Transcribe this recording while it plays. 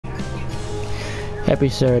Happy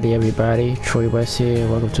Saturday, everybody. Troy West here.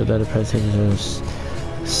 Welcome to another presentation of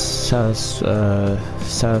Silence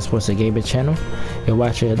Sports and Gaming channel. You're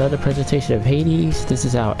watching another presentation of Hades. This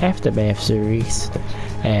is our Aftermath series,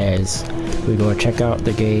 as we're going to check out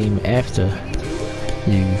the game after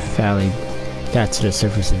you finally got to the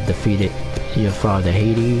surface and defeated your father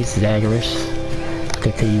Hades, Zagreus.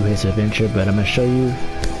 Continue his adventure, but I'm going to show you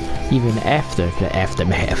even after the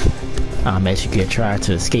aftermath, as you can try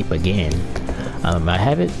to escape again. I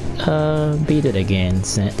haven't beat it again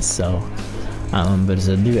since, so but there's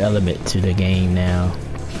a new element to the game now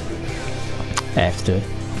after.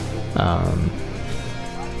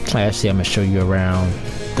 Actually, I'm gonna show you around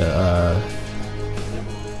the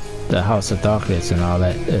House of Darkness and all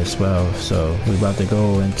that as well, so we're about to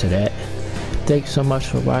go into that. Thanks so much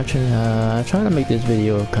for watching. I'm trying to make this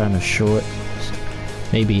video kind of short,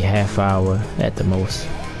 maybe half hour at the most.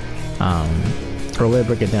 We'll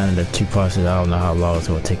break it down into two parts. I don't know how long it's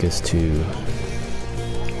going to take us to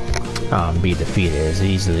be defeated. It's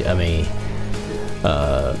easily, I mean,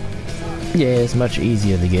 yeah, it's much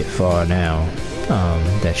easier to get far now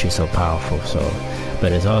that she's so powerful. So,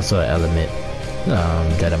 but it's also an element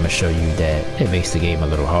that I'm going to show you that it makes the game a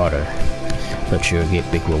little harder, but you'll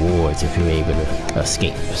get big rewards if you're able to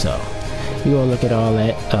escape. So you go look at all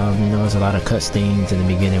that. You know, there's a lot of cutscenes in the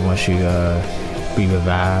beginning once you be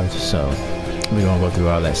revived, so we're gonna go through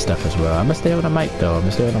all that stuff as well. I'm gonna stay on the mic though. I'm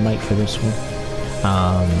gonna stay on the mic for this one.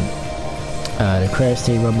 The Crash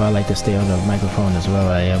Team Rumble, I like to stay on the microphone as well.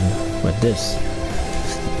 I am with this,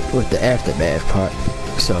 with the aftermath part.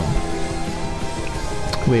 So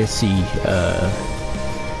we'll see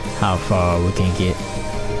how far we can get.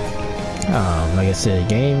 Like I said, the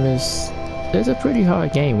game it's a pretty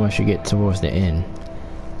hard game once you get towards the end.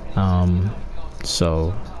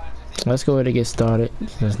 So let's go ahead and get started.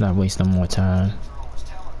 Let's not waste no more time.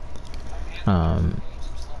 I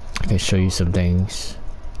can show you some things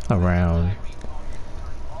around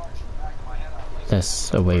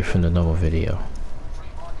that's away from the normal video.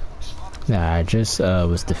 Now, I just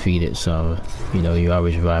was defeated, so you know you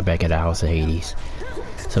always ride back at the House of Hades.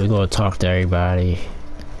 So we're gonna talk to everybody,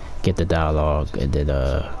 get the dialogue, and then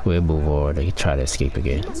we'll move on and try to escape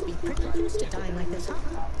again.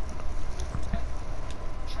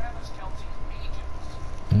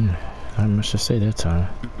 Not much to say that time.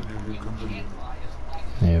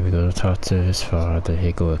 Yeah, we're gonna talk to his father.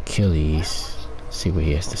 Here go Achilles. See what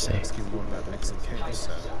he has to say.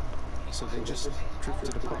 So they just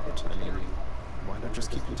drifted apart. I mean, why not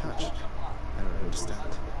just keep in touch? I don't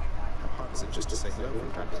understand. How hard is it just to say hello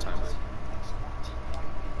from time to time?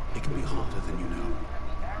 It can be harder than you know.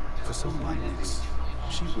 For someone like Nix,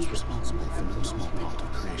 she was responsible for no small part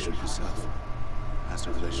of creation herself. As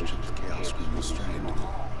her relationship with chaos grew more strained,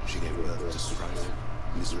 she gave birth to strife,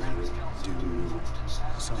 misery, doom,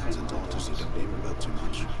 sons and daughters who don't leave about too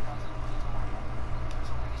much.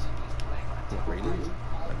 What, really?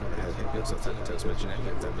 I've never heard Helios or Thanatos mention any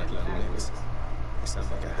of them, let alone Nix. They sound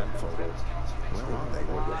like a handful. Where are they?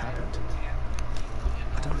 What happened?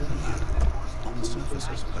 I don't know, lad. On the surface,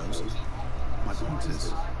 I suppose. My point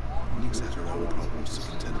is, Nix had her own problems to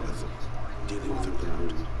contend with, dealing with her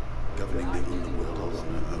brood, governing the Underworld all on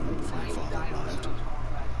her own before her father arrived.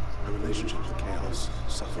 Her relationship with chaos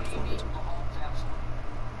suffered from it.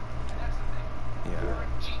 Yeah,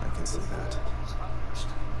 I can see that.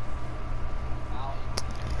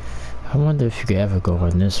 I wonder if you could ever go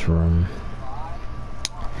in this room.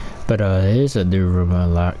 But there is a new room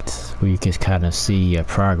unlocked where you can kind of see your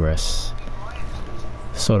progress.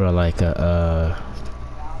 Sort of like a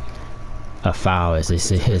file, as they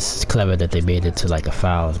say. It's clever that they made it to like a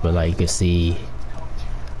file, but like you can see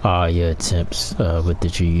all your attempts, what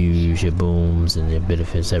did you use, your booms and your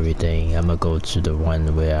benefits, everything. I'm gonna go to the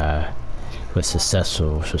one where I was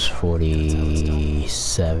successful, which was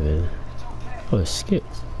 47. Oh, it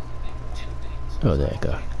skipped. Oh, there you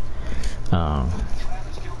go.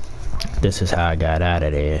 This is how I got out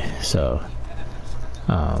of there. So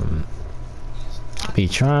be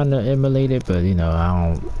trying to emulate it, but you know,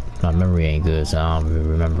 my memory ain't good, so I don't be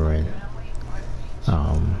remembering.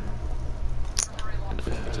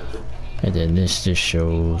 And then this just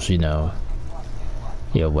shows, you know,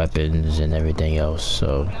 your weapons and everything else.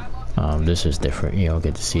 So this is different. You don't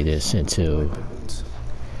get to see this until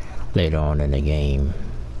later on in the game.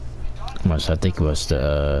 Once I think it was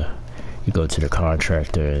the you go to the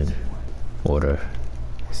contractor and order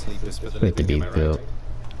it to be built.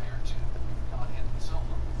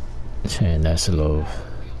 And that's a little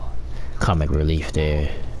comic relief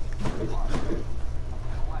there.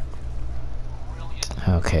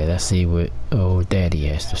 Okay, let's see what old daddy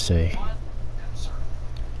has to say.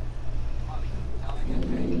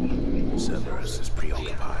 Zagreus is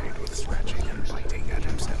preoccupied with scratching and biting at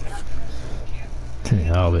himself. I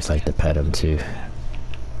always like to pet him too.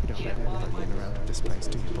 You don't let anybody in around this place,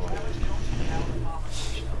 do you, boy?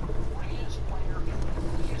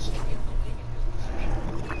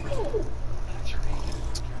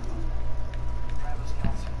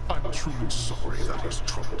 I'm truly sorry that has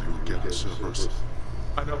troubled you again, Cerberus.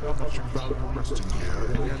 I know how much you value resting here,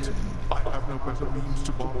 and yet I have no better means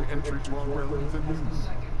to bar the entry to our realm than you.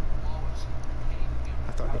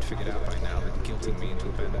 I thought you'd figured out by now that guilting me into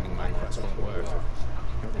abandoning my quest won't work.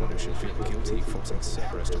 You're the one who should feel guilty forcing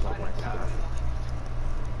Zagreus to walk my path.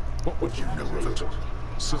 What would you know of it?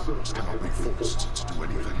 Cerberus cannot be forced to do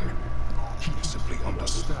anything. He simply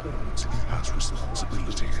understands he has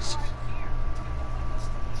responsibilities.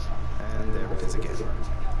 And there it is again.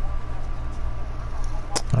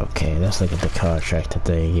 Okay, let's look at the contractor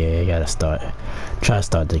thing. Yeah, you gotta try to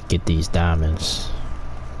start to get these diamonds,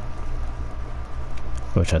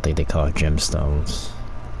 which I think they call gemstones.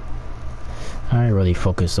 I ain't really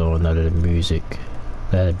focus on none of the music.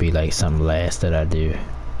 That'd be like some last that I do.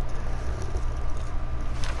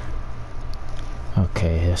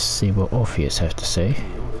 Okay, let's see what Orpheus has to say.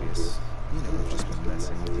 Hey, Orpheus, you know we've just been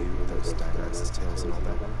messing with you with those Zagreus' tales and all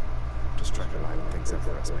that. Just trying to liven things up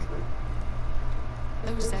for us, mate.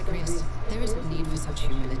 Oh, Zagreus, there isn't need for such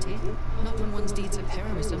humility. Not when one's deeds of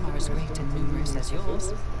heroism are as great and numerous as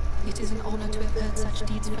yours. It is an honor to have heard such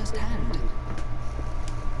deeds firsthand.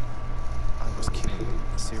 I was kidding.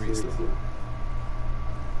 Seriously.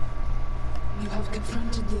 You have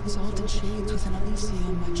confronted the exalted shades within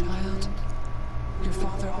Elysium, my child. Your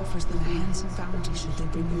father offers them a handsome bounty should they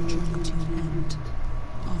bring your journey to an end.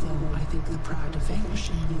 Although I think the pride of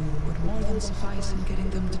vanquishing you would more than suffice in getting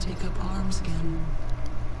them to take up arms again.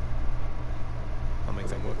 I'll make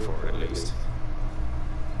them work for it at least.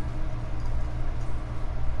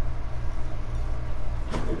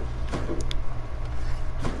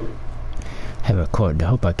 Have a court. I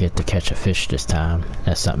hope I get to catch a fish this time.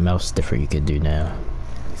 That's something else different you can do now.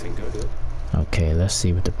 Anything good? Okay, let's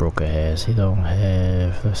see what the broker has. He don't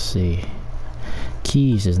have, let's see.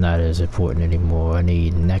 Keys is not as important anymore. I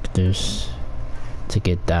need nectars to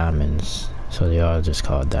get diamonds. So they are just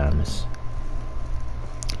called diamonds.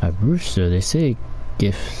 A Brewster, they say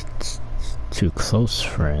gifts to close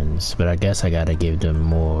friends, but I guess I gotta give them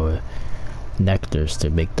more nectars to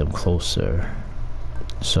make them closer.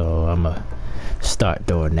 So I'm gonna start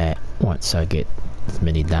doing that once I get as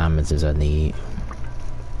many diamonds as I need.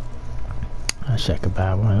 I could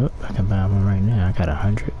buy one. Oh, I can buy one right now. I got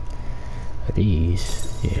 100 of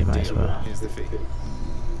these. Yeah, might as well. Here's the fee.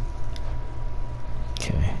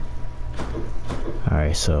 Okay.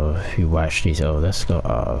 Alright, so if you watch these, oh, let's go.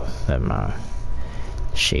 Oh, never mind.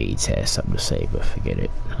 Shades has something to say, but forget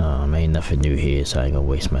it. Ain't nothing new here, so I ain't gonna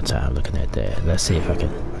waste my time looking at that. Let's see if I can.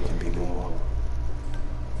 I can be more.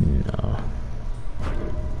 No.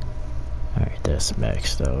 Alright, that's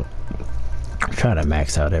maxed out. I'm trying to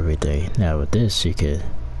max out everything. Now with this, you can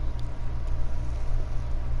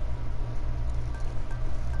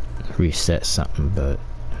reset something, but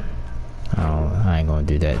I ain't gonna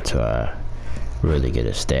do that till I really get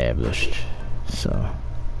established. So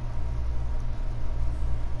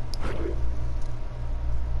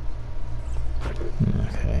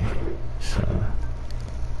okay, so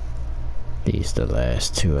these the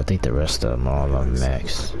last two. I think the rest of them all are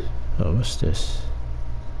max. Oh, what's this?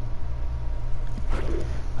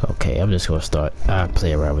 Okay, I'm just gonna start. I'll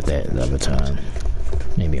play around with that another time.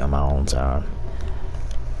 Maybe on my own time.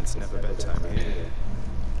 It's never bedtime here.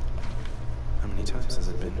 How many times has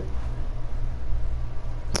it been?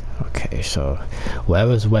 Okay, so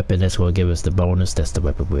whatever's weapon that's gonna give us the bonus, that's the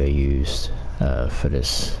weapon we'll use for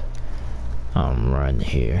this run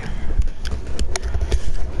here.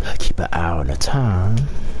 I'll keep an eye on the time.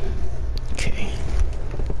 Okay.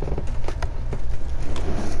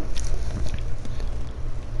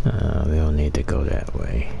 We don't need to go that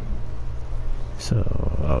way. So,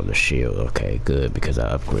 oh, the shield. Okay, good, because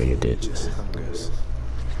I upgraded it.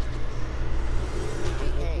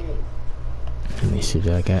 Let me see,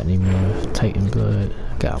 do I got any more Titan blood?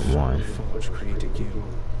 Got one.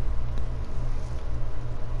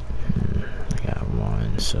 I got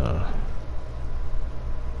one, so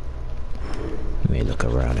let me look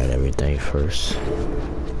around at everything first.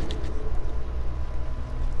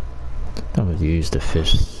 Don't use the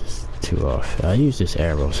fish too often. I use this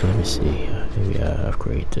arrow, so let me see. Maybe I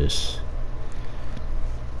upgrade this.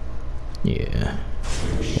 Yeah,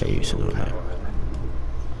 I use it on that.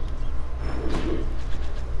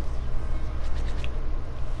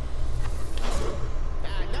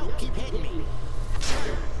 No, keep hitting me.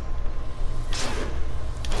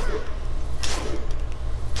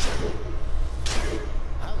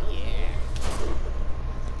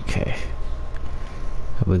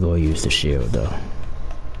 gonna use the shield though.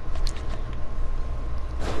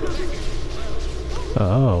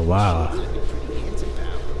 Oh wow.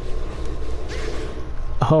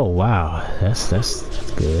 Oh wow. That's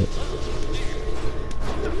good.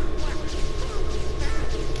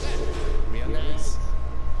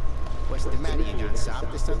 What's the matter? You got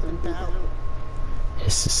soft or something, pal?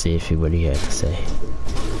 Just to see if he what he had to say.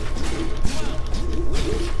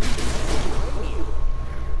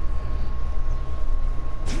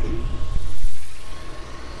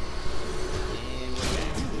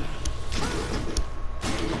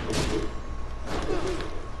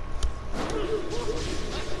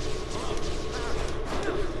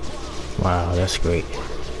 Wow, that's great.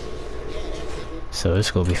 So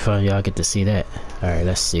it's gonna be fun, y'all get to see that. Alright,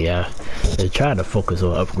 let's see. They're trying to focus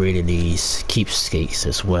on upgrading these keepsakes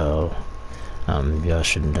as well. Y'all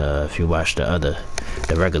should, if you watch the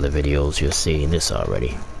regular videos, you're seeing this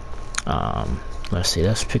already. Let's see,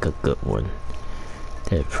 let's pick a good one.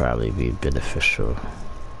 That'd probably be beneficial.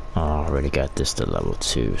 I already got this to level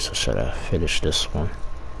 2, so should I finish this one?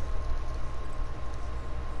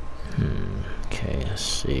 Okay, let's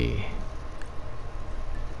see.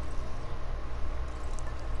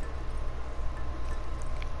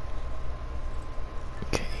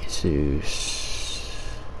 Zeus.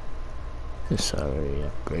 This already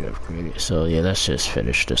upgraded. So yeah, let's just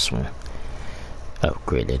finish this one.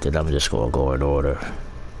 Upgrade it, then I'm just gonna go in order.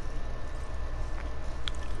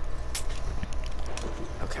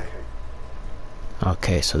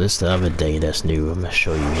 Okay, so this is the other day that's new. I'm gonna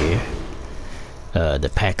show you here.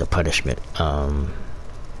 The pack of punishment. I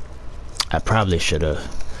probably should have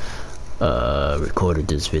recorded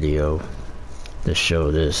this video to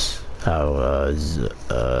show this. How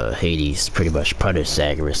Hades pretty much punished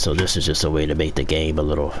Zagreus, so this is just a way to make the game a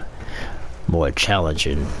little more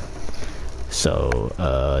challenging. So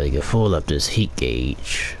you can full up this heat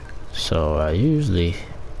gauge. So I usually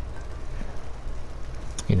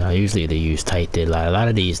they use tight deadline. A lot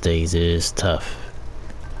of these things is tough,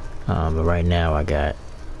 but right now I got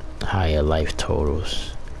higher life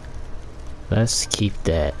totals. Let's keep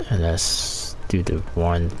that, and let's do the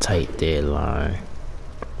one tight deadline.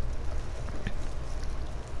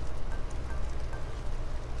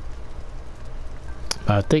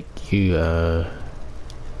 I think the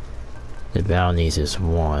bounties is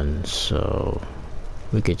 1, so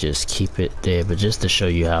we could just keep it there, but just to show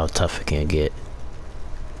you how tough it can get,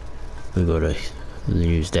 we're gonna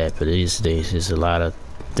use that. But these days there's a lot of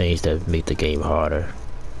things that make the game harder.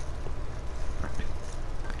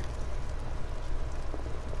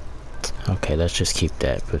 Okay, let's just keep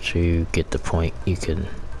that, but you get the point. You can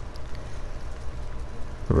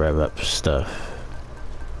rev up stuff.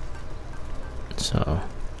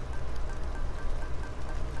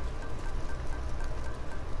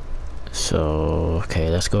 So okay,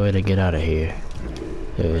 let's go ahead and get out of here.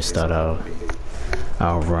 Let's start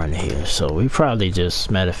our run here. So we probably just,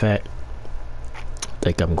 matter of fact, I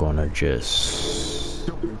think I'm gonna just.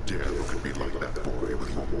 Don't you dare look at me like that, boy,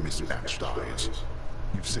 with your mismatched eyes.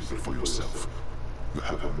 You've seen it for yourself. You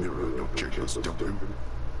have a mirror in your chambers, don't you?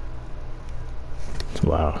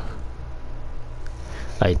 Wow.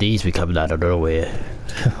 Like these be coming out of nowhere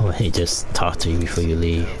when he just talk to you before you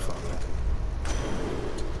leave.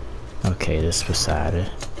 Okay, this beside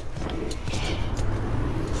it.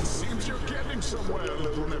 Seems you're getting somewhere,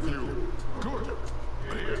 little nephew. Good.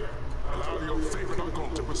 Here, allow your favorite uncle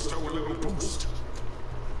to bestow a little boost.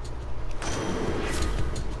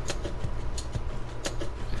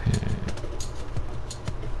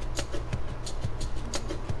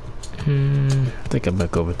 I think I'm gonna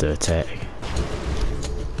go with the attack.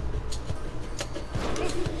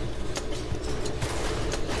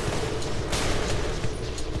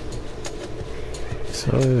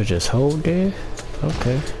 So it would just hold there?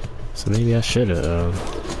 Okay. So maybe I should have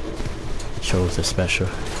chose the special.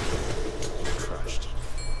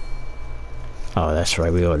 Oh, that's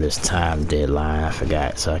right, we on this time deadline, I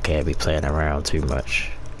forgot, so I can't be playing around too much.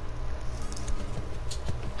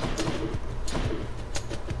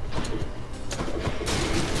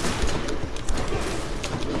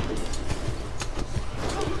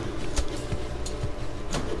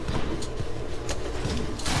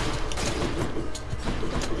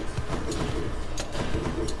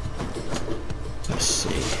 Let's see,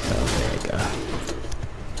 oh there you go.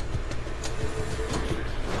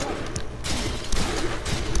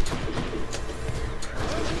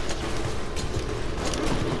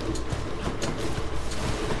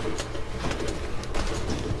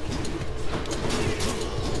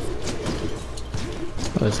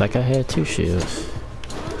 Oh, it's like I had two shields.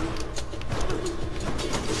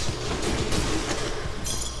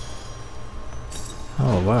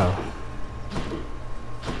 Oh wow.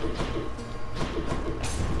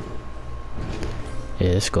 Yeah,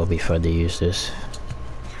 it's gonna be fun to use this.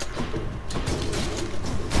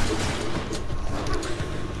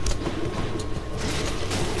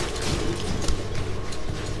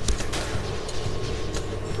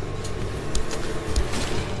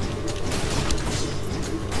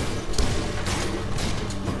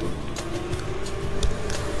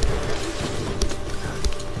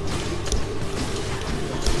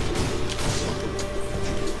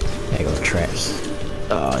 There go traps.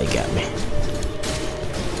 Oh, he got me.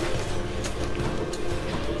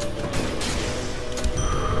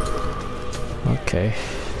 Okay.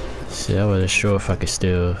 See, I wasn't sure if I could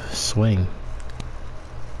still swing.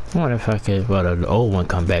 I wonder if I could. Well, the old one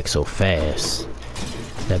come back so fast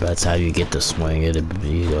that by the time you get the swing,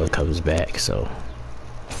 it comes back. So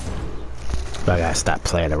I gotta stop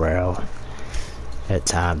playing around. That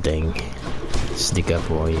time thing sneak up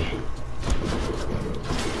on you.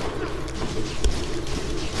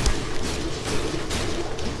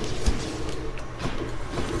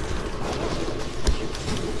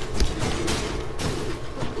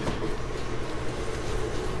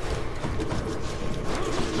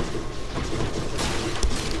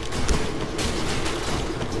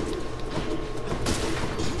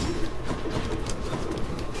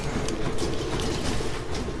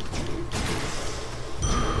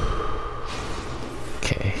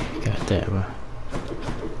 That one.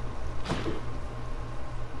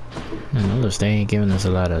 I noticed they ain't giving us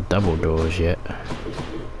a lot of double doors yet.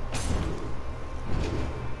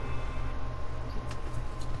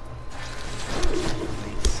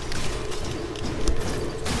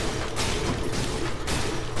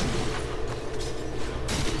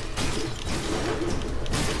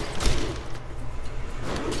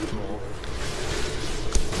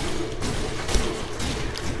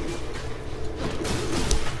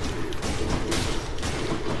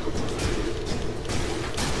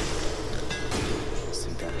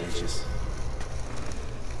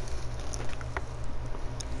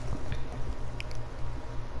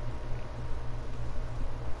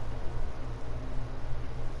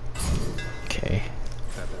 Okay.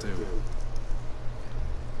 There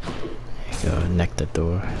you go, neck the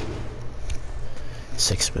door.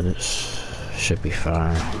 6 minutes. Should be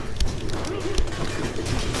fine.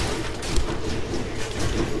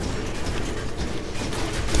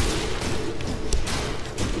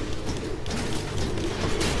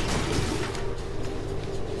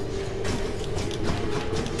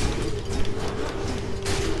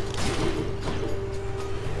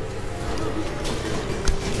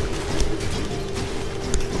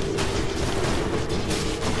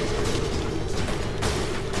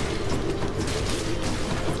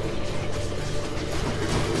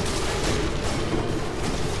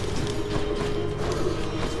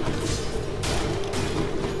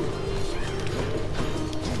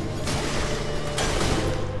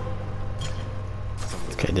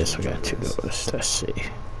 Okay, this we got 2 doors. Let's see.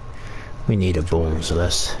 We need a boom, so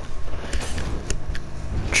let's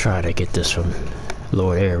try to get this from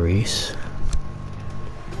Lord Ares.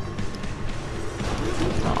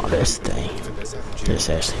 Oh, this thing. This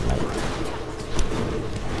actually might work.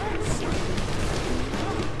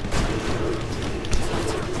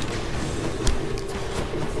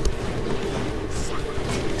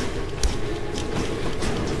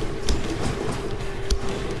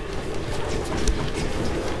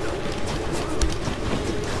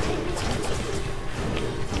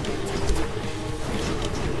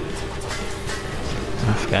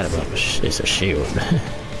 I forgot about it's a shield.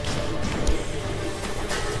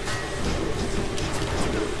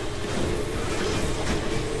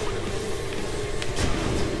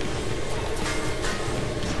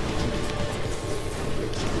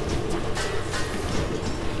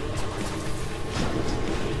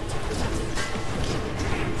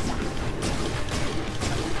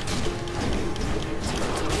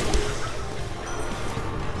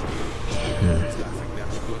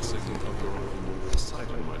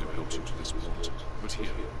 Poseidon might have helped you to this point, but here,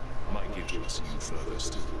 my gift will see you further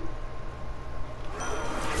still.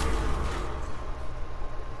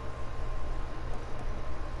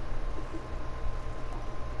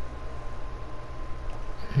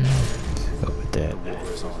 Let's go with that.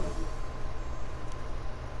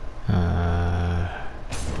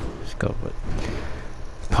 Let's go with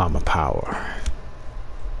Palm of Power.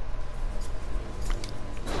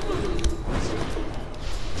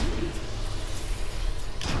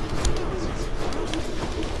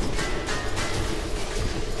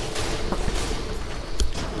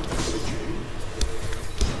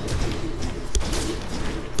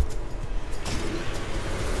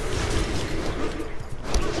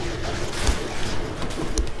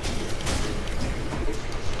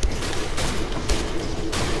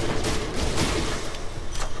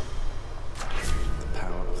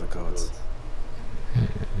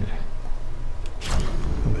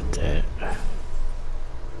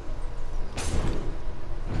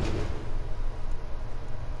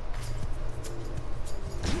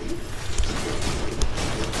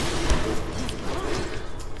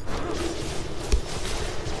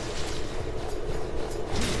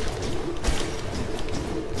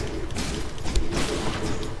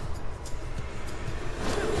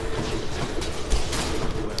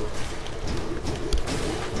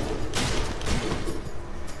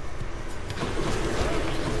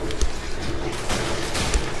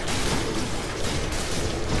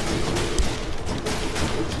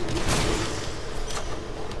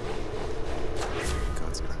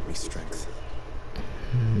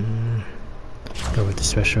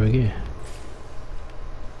 special again.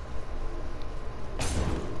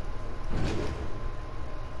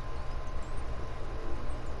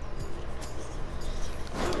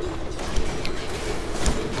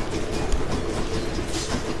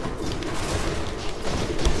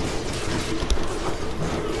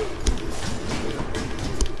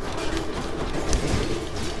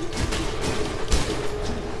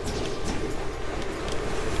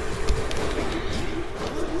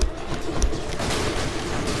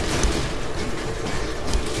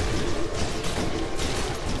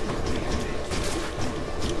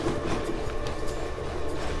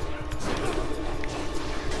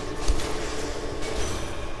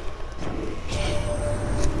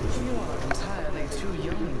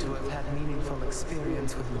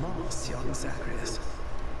 Experience with loss, young Zagreus.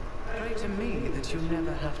 Pray to me that you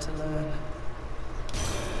never have to learn.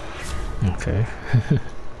 Okay.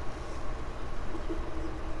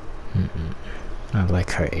 I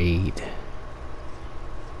like her aid.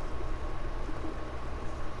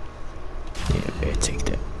 Yeah, better take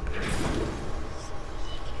that.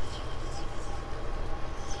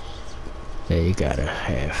 Yeah, you gotta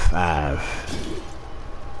have 5.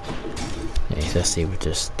 Let's see what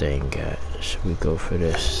this thing got. Should we go for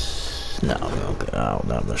this? No, we don't go. I don't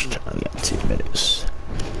know how much time. We got 2 minutes.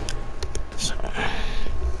 So, alright,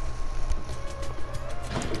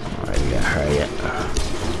 we gotta hurry up.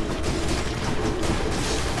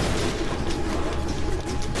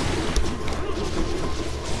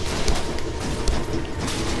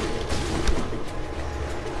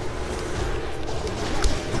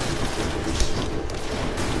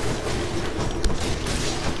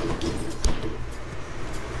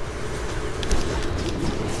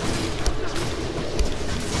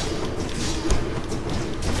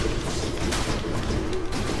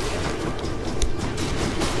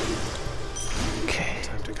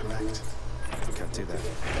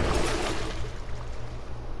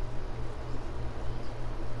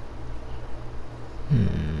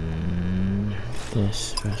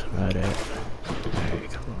 That's about it.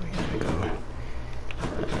 Alright, come on, we gotta go.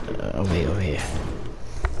 Over here.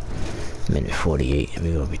 Minute 48, and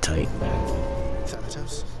we're gonna be tight.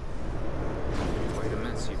 Thanatos? Quite a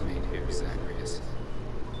mess you've made here, Zagreus.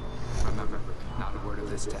 Remember, not a word of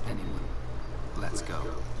this to anyone. Let's go.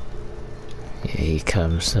 Yeah, he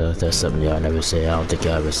comes, that's something y'all never say. I don't think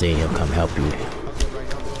y'all ever seen him come help you.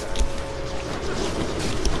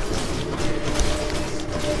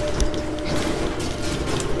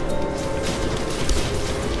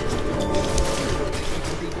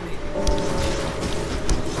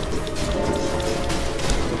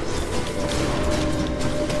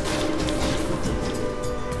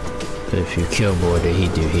 But if you kill more than he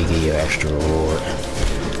do, he give you an extra reward.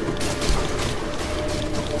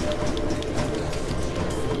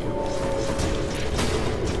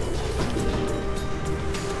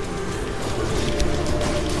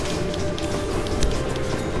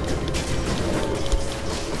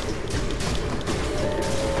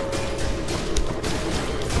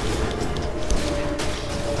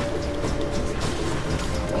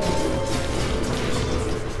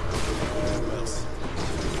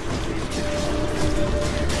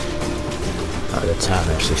 The time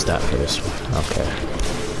actually stopped for this one. Okay.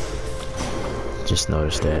 Just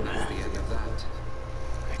noticed that.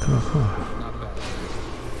 Come on.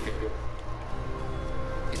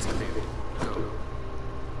 It's clear. Go.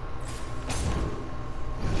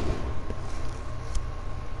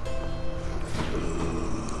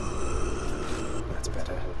 That's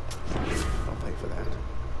better. I'll pay for that.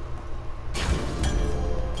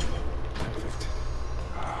 Perfect.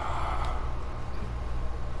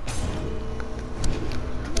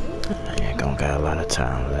 I ain't gonna got a lot of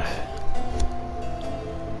time left.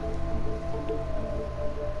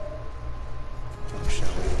 Shall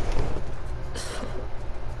we?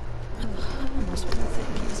 I must be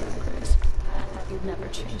thinking, Zagreus, that you'd never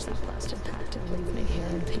change that blasted pact and leave me here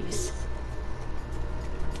in peace.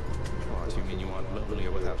 What, you mean you aren't lonely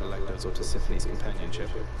or without Electo's or Tisiphone's companionship?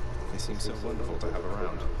 They seem so wonderful to have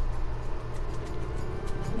around.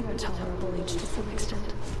 You're tolerable each to some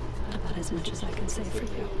extent. About as much as I can say for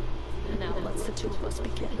you. And now let's the two of us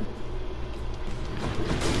begin.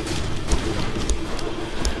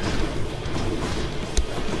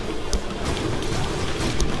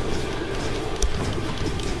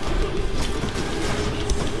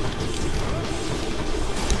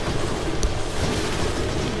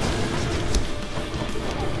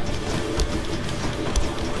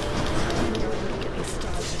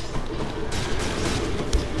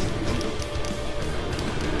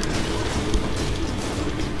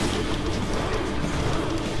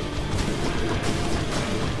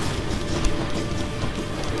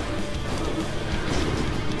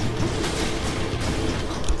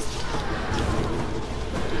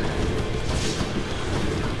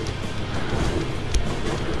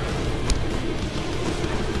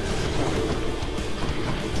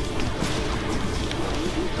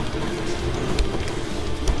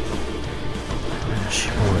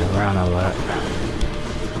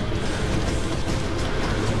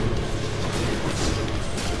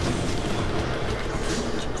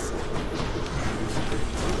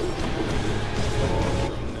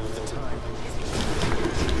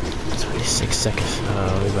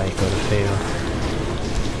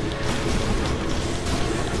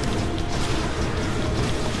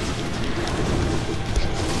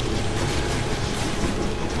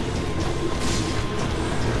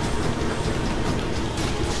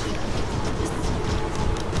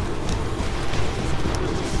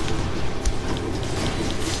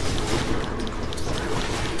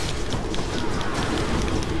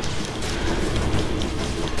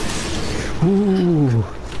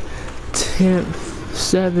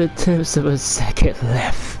 7/10 of a second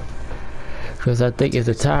left. Because I think if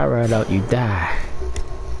the time ran out, you die.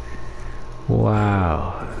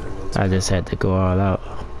 Wow. I just had to go all out.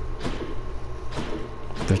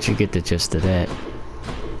 But you get the gist of that.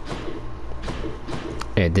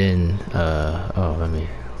 And then, oh, let me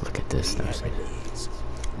look at this now.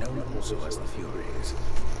 Known also as the Furies,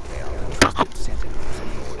 they are the trusted sentinels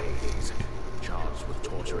of Lord Hades, charged with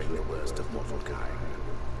torturing the worst of mortal kind,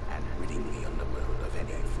 and ridding the underworld of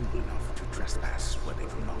any fool enough to trespass where they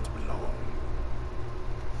do not belong.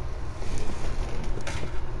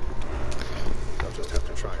 I'll just have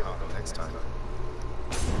to try harder next time.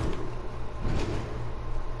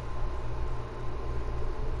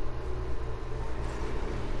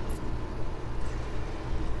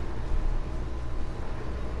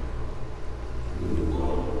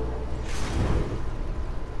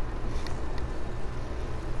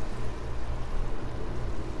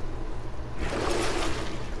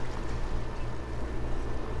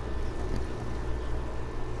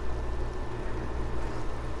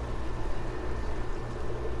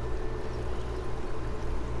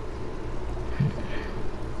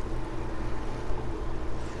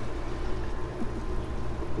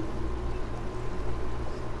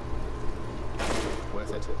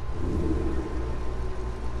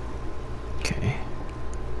 Okay.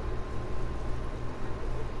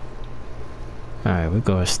 Alright, we're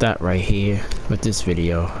gonna stop right here with this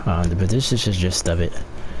video. But this is just gist of it.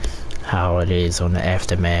 How it is on the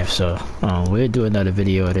aftermath. So we'll do another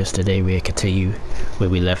video of this today. We'll continue where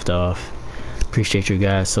we left off. Appreciate you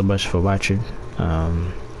guys so much for watching.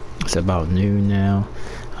 It's about noon now.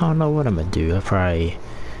 I don't know what I'm gonna do. I'll probably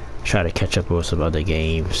try to catch up with some other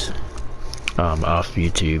games off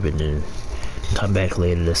YouTube, and then come back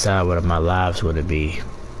later to decide what my live's gonna be.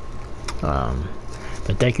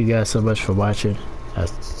 But thank you guys so much for watching. I'll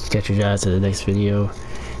catch you guys in the next video.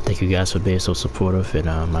 Thank you guys for being so supportive, and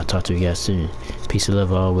I'll talk to you guys soon. Peace and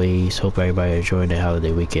love always. Hope everybody enjoying the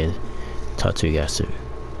holiday weekend. Talk to you guys soon.